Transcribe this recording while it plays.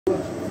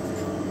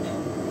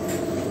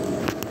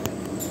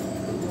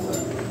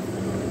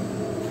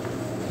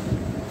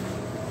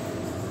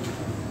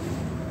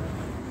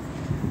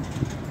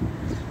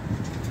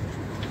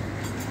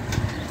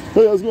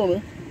Hey, how's it going,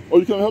 man? Oh,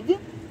 you coming to help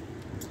them?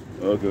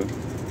 Okay.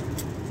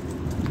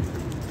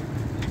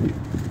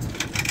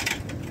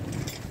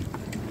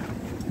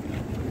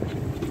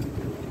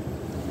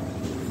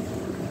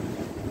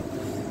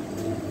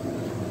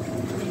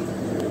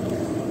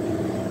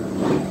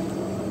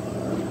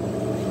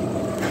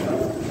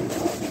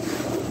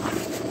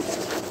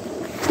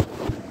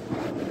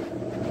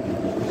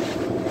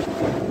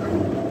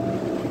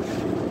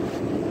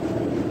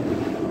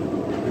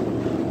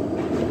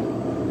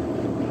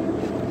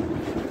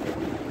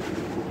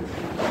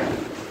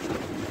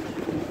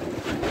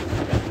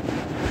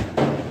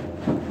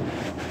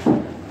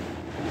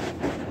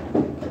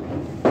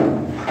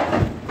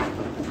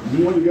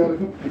 You want the guy to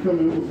come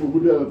in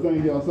with that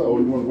thing here outside, or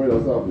you want to wait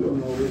outside for you?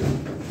 No, we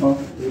don't. Huh?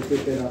 We'll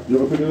pick that up. You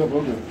ever pick it up?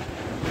 Okay.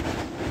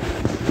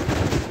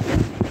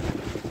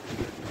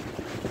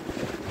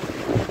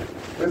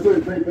 They say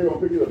they're going to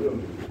pick it up, don't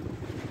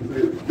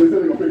they? They said they're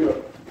going to pick it up.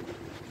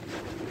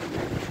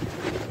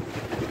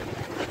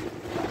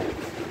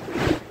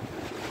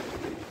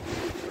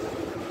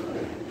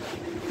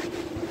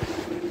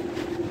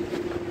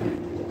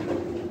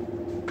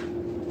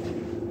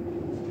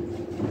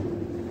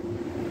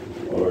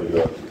 All right,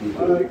 guys.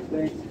 All right,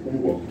 thanks.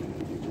 You're welcome.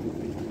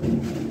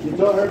 You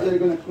told her they're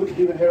going to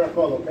give her a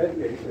call, okay?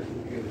 Yeah, he said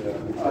he could,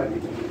 All right.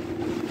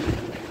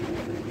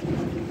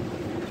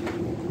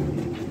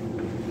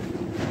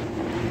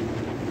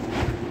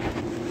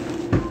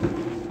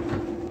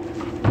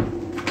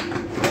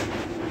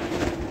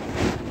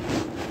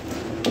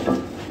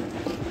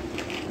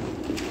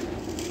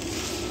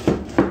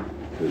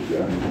 Hey,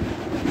 guys.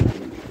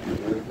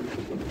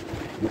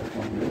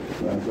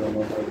 Last time I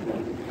had a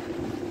bunch.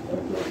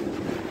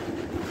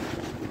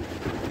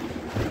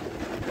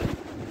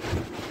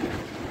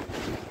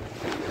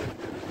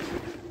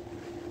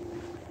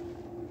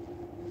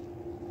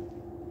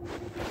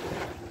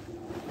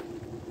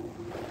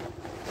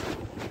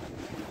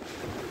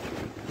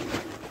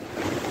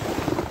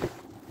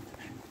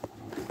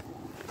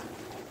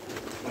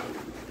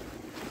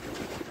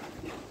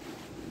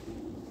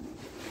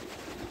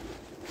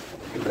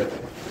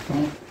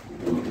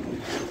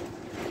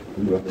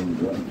 You left on the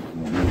ground.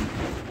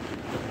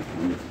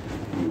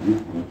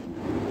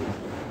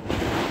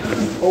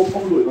 Oh,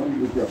 look, let me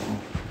just grab one.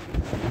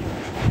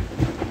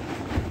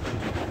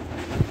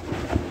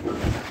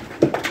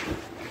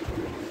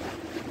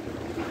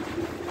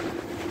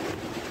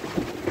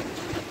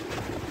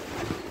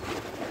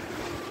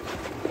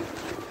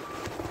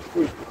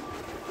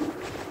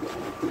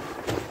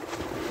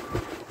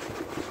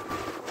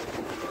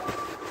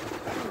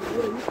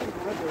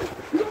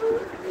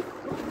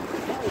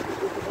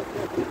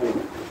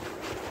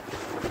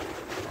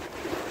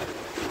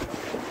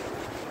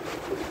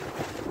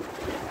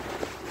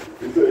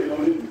 He said he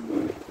don't need these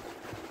things.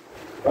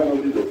 I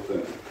don't need those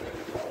things.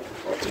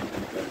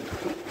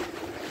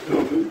 You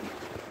don't need them.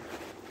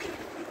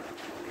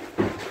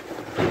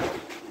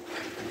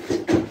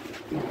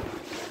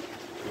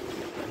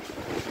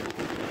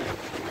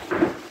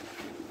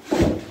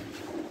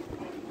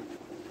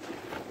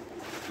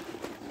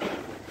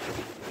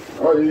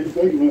 All right,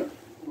 thank you, man.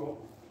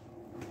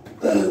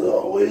 There's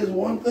always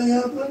one thing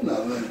after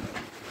another.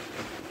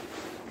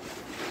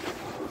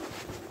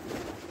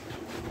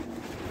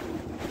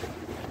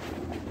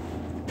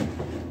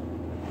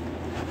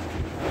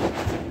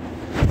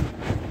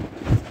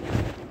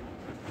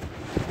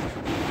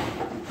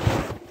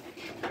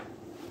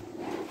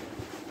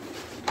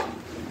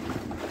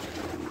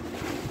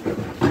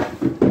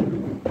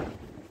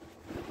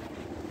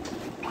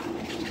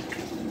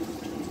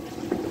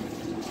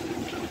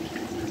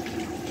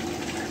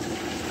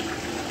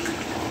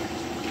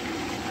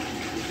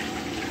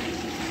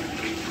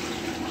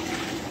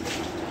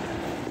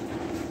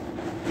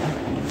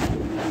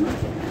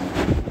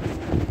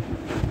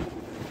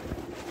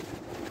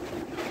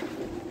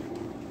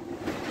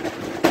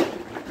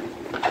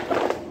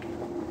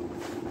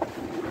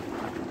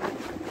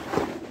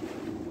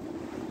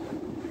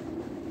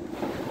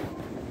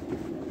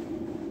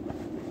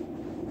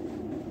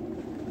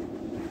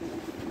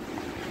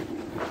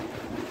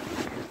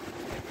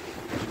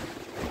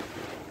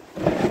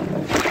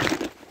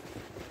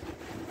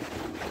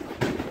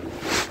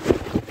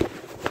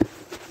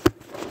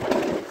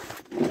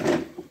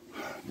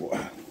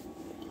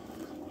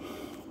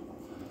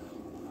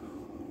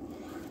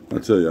 I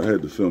tell you, I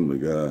had to film the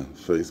guy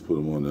face, put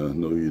him on there. I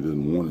know he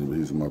didn't want it, but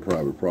he's in my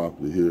private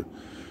property here.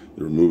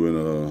 They're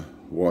removing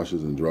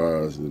washers and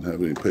dryers. Didn't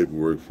have any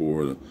paperwork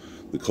for it.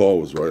 The call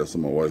was right. I saw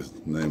my wife's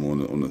name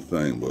on the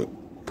thing, but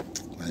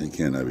you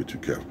can't be too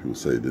careful. People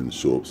say it didn't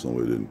show up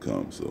somewhere, it didn't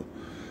come. So,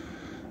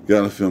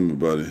 gotta film it,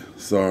 buddy.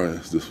 Sorry,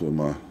 it's just for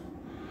my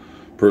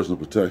personal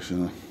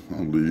protection. I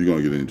don't believe you're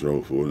gonna get any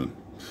trouble for it.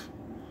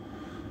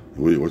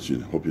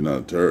 And hope you're not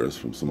a terrorist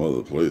from some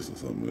other place or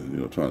something. You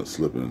know, trying to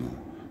slip in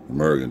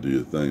America and do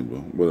your thing, but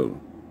whatever.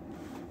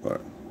 All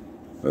right,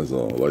 that's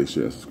all. Like,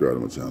 share, and subscribe to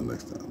my channel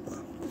next time.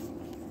 Bye.